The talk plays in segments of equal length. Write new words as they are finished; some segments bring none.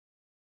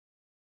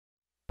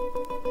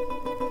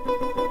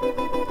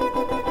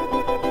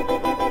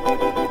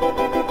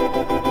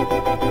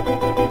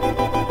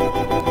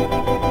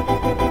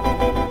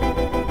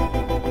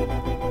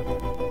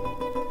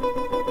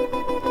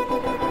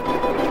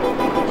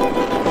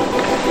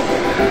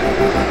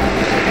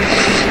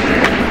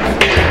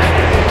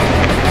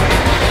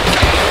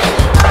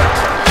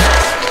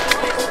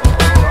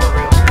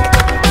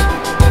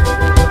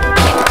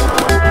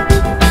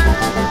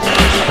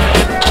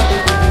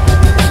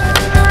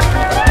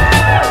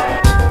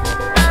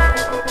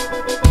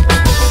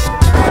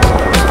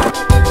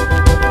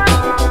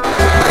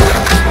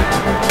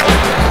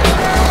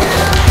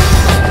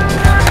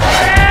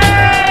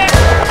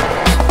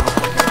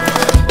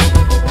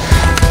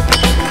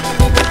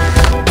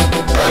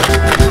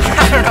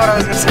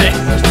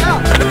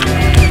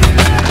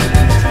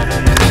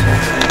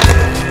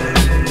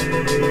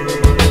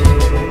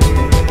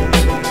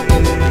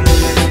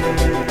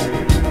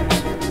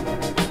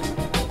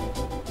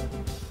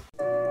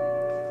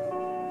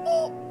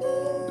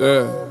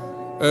Yeah,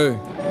 hey.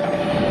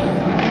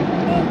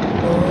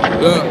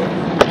 Look,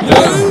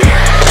 yeah.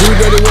 Do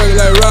dirty work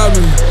like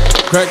Robin.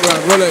 Crack rock,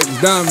 Rolex,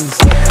 diamonds.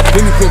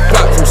 Then you flip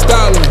flops from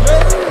styling.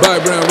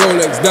 Buy brand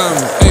Rolex,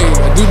 diamonds. Hey,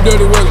 I do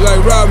dirty work like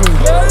Robin.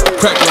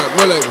 Crack rock,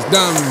 Rolex,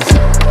 diamonds.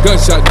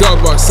 Gunshot,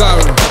 dog bark,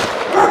 siren.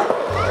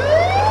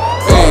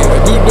 Hey, I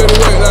do dirty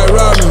work like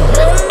Robin.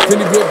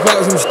 Then you flip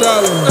flops from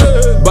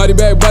styling. Body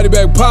bag,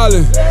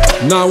 piling.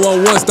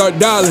 911, start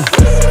dialing.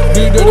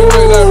 Do dirty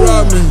work like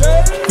Robin.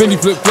 Fendi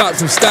flip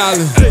flops, I'm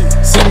styling.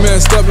 See man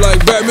step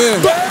like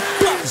Batman.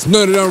 Just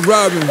know that I'm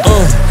robbing.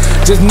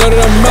 Just know that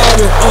I'm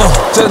mobbing.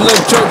 Just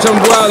left church, I'm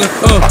wildin'.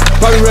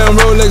 Body round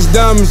Rolex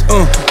diamonds.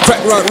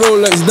 Crack rock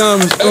Rolex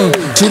diamonds.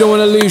 She don't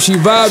wanna leave, she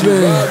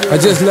vibing. I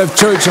just left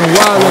church, I'm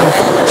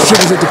wildin'.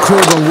 Strippers at the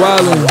crib, I'm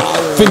wildin'.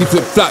 Fendi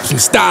flip flops,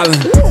 I'm styling.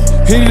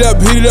 Heat it up,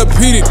 heat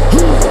it.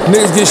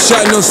 Niggas get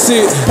shot, no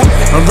see it.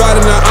 I'm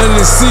riding out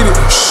unseated.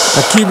 I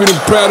keep it in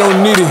pride,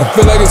 don't need it. I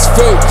feel like it's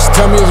fake, just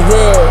tell me it's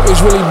real.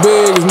 It's really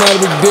big, it's not a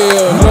big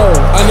deal. No,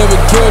 I never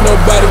kill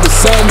nobody, but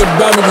something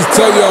about me just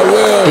tell you I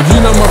will. If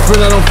you not my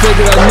friend, I don't fake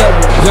it, I never.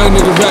 Young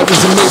nigga rapping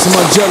some mix in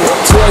my jelly.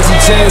 Twice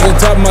and chains on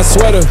top of my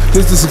sweater.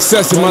 This the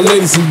success of my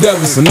latest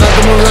endeavors. When I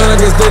come around, I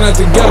guess they not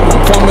together.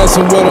 If I'm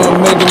messing with her,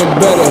 I'm making it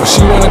better. If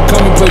she wanna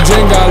come and play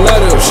Jenga, I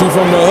let her. If she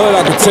from the hood,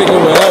 I can take her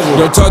wherever.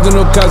 Don't talk to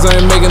no cops, I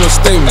ain't making no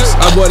statements.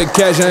 I bought it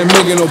cash, I ain't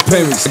making no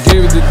payments. I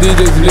gave it to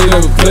DJs and they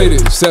never played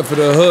it, except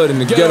for the hood and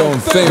the ghetto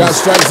and famous. Got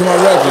stripes on my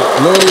record,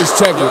 lawyers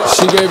check it.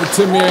 She gave it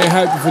to me, I ain't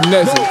happy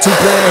finesse it. 2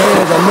 pair of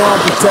hands, I know I'm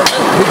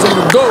protected. Hits on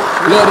the goat,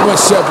 Lord of my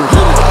shepherd.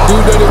 Do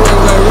dirty work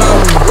like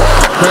Robin.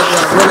 Crack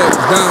rock, Rolex,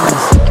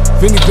 diamonds.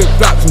 Fendi flip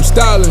flops, I'm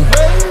styling.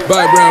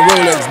 Buy brand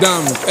Rolex,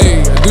 diamonds.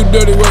 Ayy, I do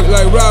dirty work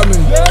like Robin.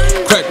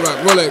 Crack rock,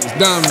 Rolex,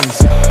 diamonds.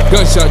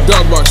 Gunshot,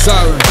 dog bark,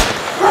 siren.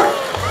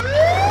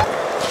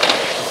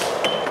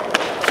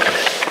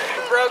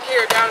 Broke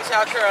here down in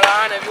South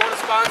Carolina. If you want to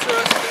sponsor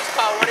us, please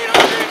call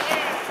 1-800.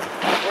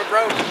 We're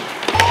broke.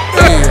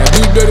 Hey, I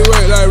do dirty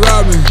work like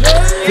Robin.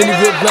 Fendi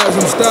flip flops,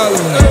 I'm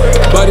styling.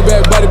 Body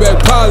bag,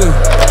 piling.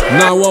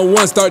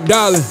 911, start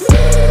dialing.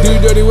 Do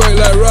dirty work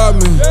like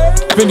Robin.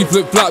 Fendi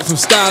flip flops, I'm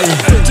styling.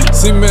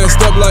 See man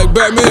step like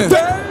Batman.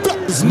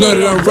 Just know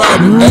that I'm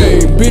robbing.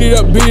 Hey, beat it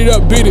up.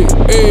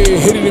 Hey,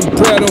 hit it in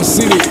pride, don't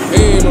see it.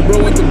 Hey, my bro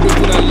want the bitch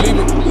and I leave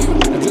it.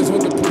 I just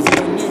want the pussy,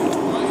 don't need it.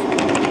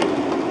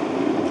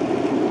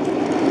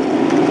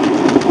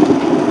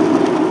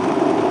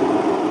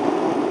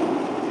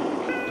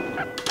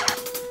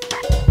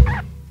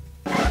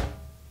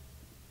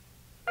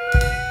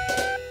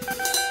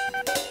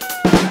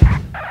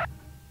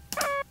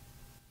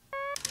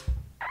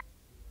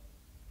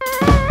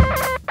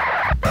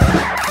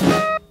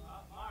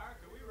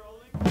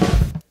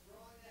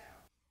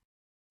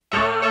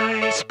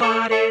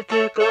 Spotted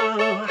the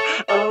glow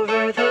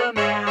over the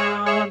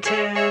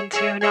mountain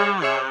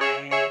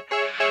tonight.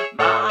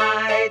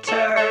 My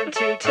turn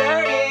to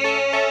turn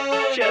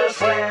it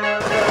just when the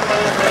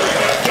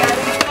weather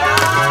getting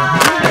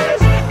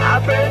nice. I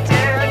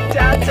pretend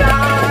I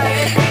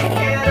die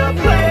in a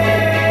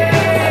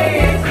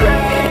plane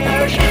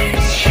crash.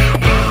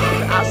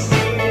 I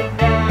see it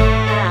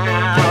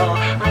now.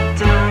 I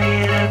die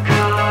in a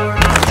car or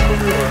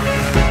two.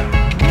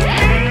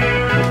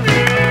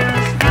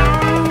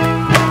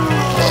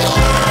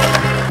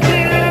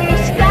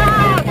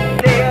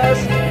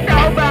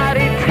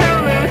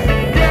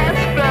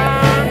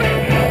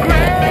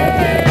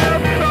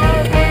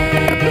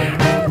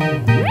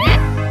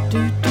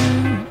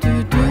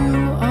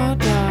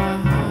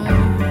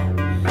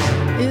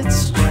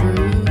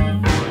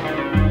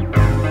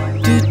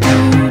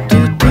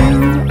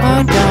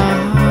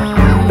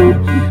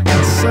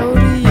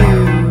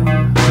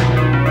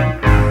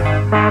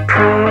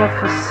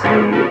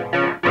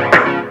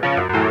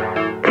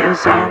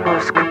 Is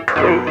almost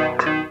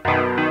complete.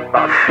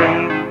 My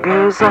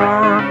fingers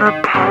on the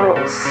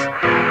pulse,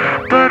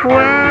 but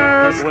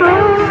where's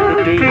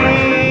the beat?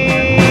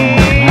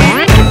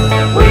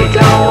 We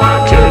don't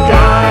want to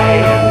die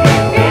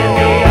in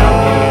the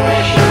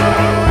ocean.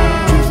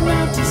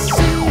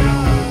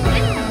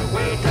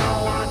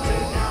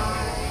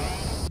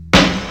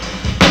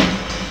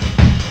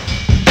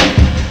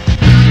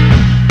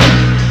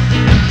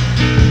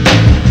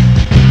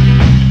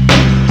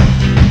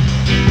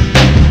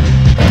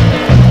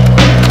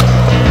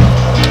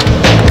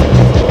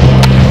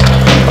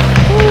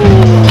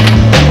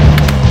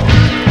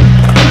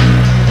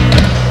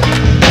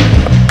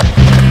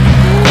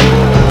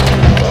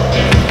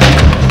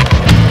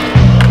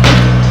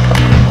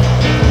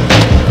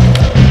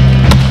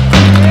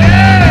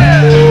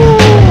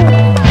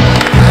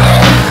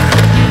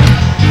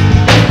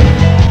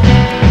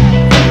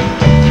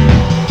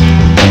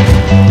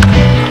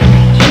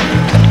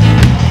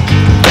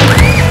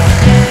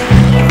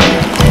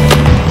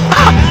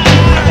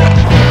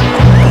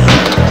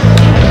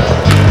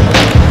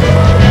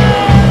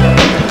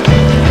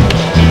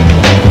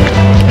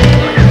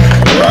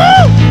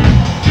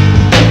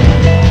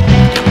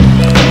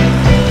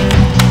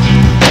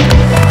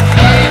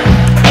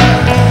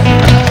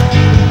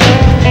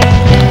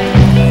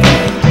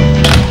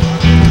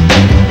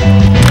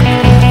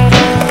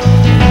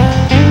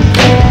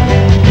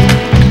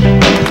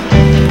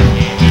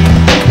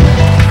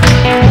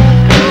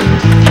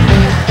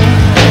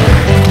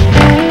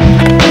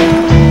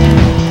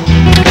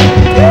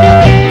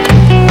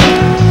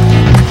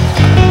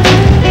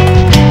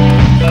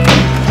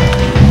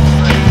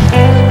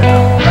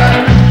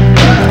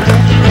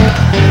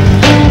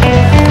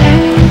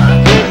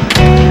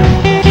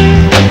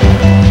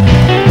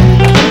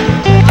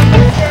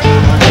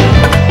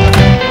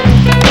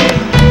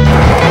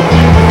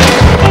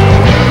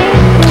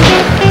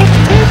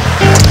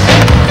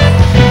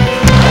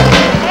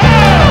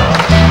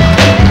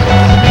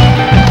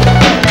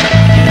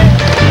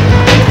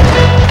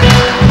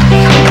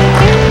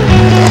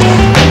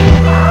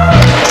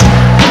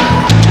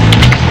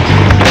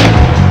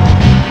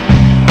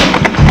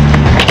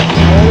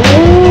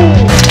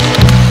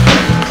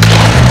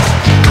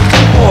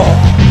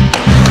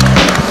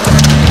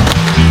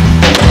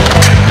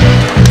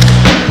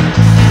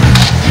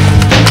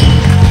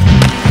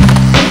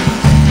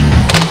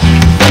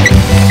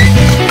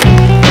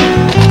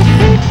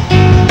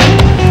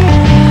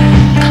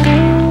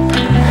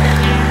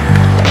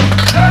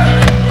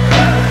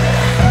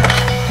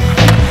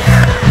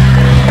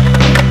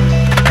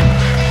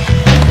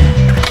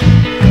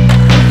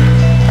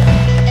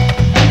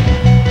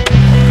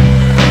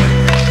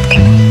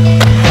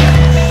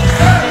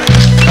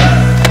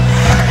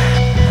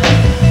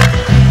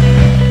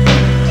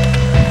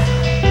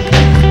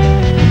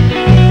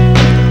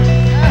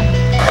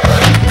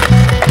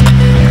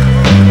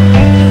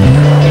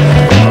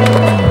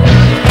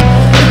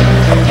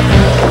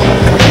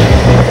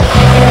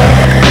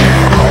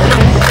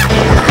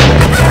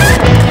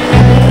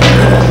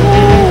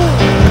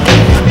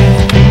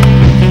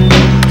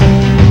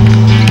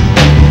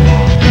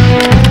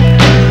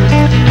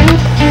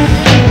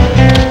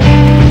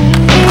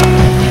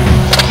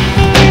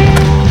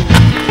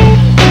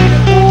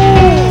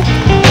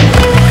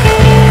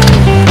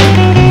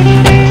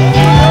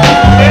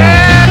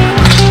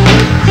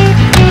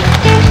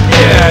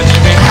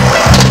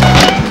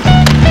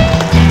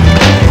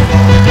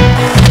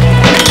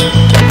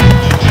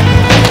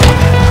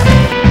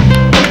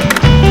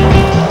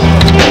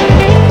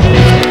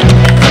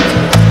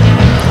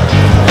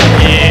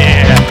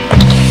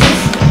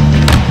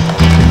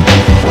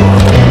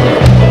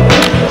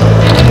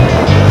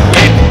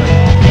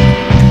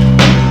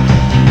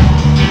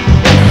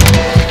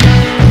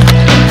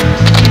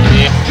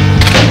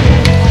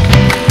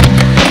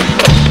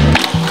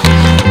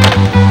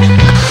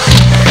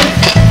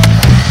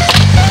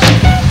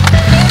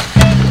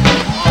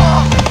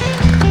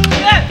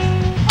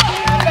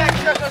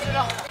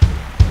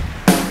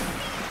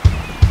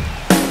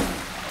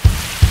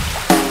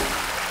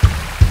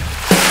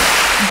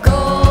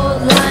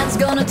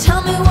 gonna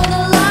tell me where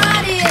the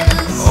light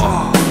is.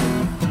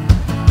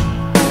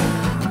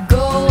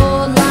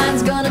 Gold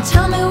line's gonna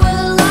tell me where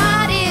the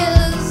light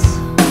is.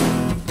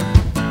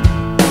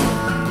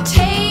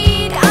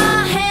 Take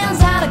our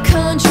hands out of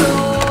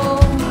control.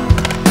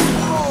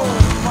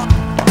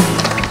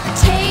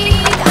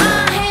 Take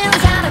our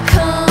hands out of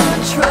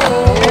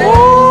control.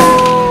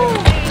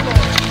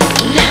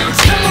 Now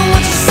tell me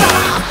what you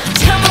saw.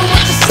 Tell me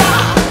what you saw.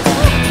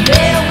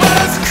 There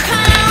was a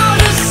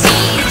crowd of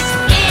seats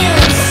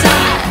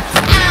inside,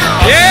 out.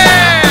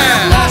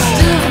 Must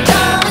have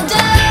done a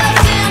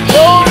dozen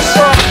each.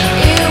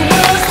 It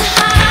was the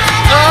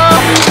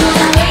hideout. The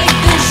way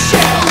the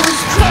show was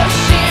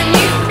crushing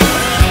you.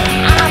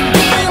 I've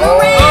been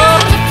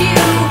around a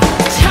few.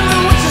 Tell me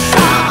what you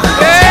saw.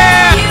 I'll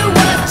tell you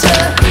what to.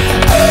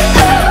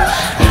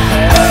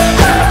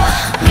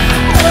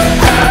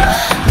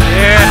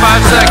 Yeah,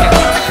 5 seconds.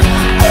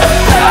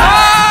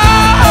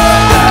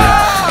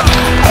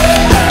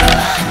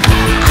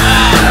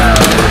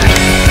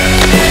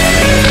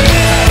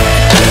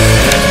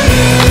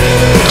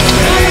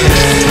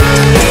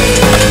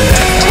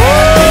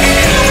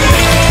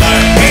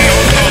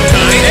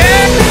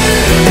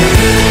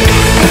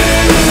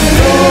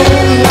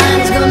 Gold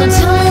line's gonna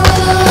tell me where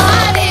the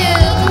light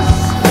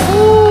is.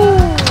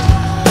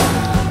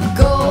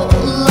 Gold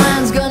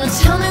line's gonna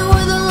tell me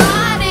where the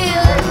light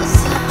is.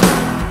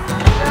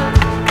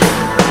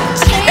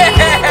 Take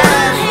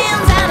our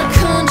hands out of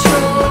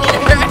control.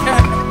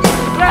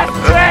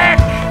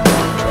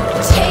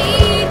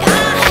 Take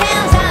our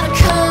hands out of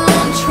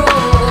control.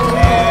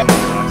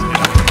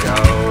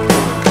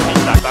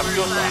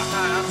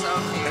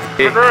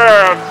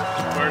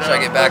 Should I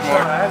get back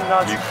more?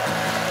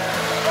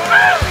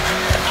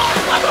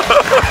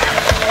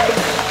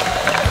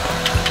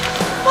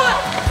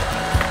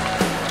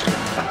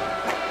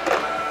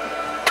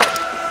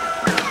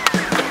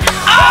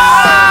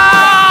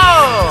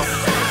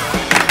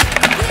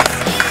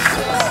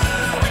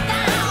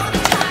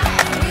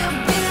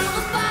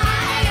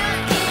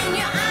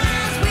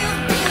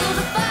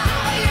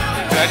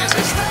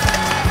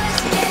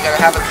 You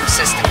gotta have a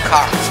consistent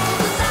car.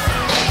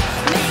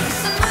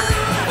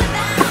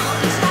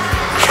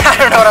 I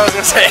don't know what I was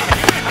gonna say.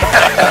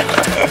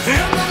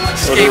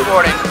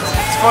 Skateboarding.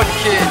 It's fun,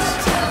 kids.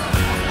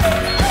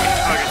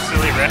 Oh, you're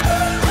silly, right?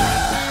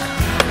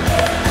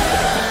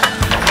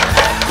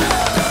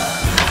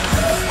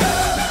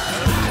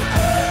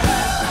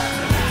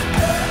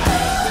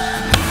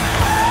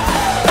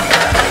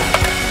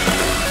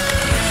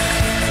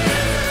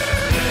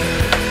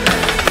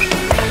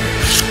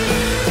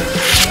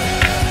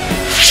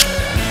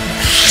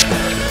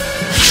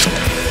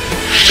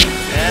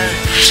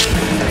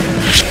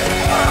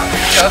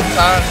 Tough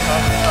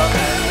time.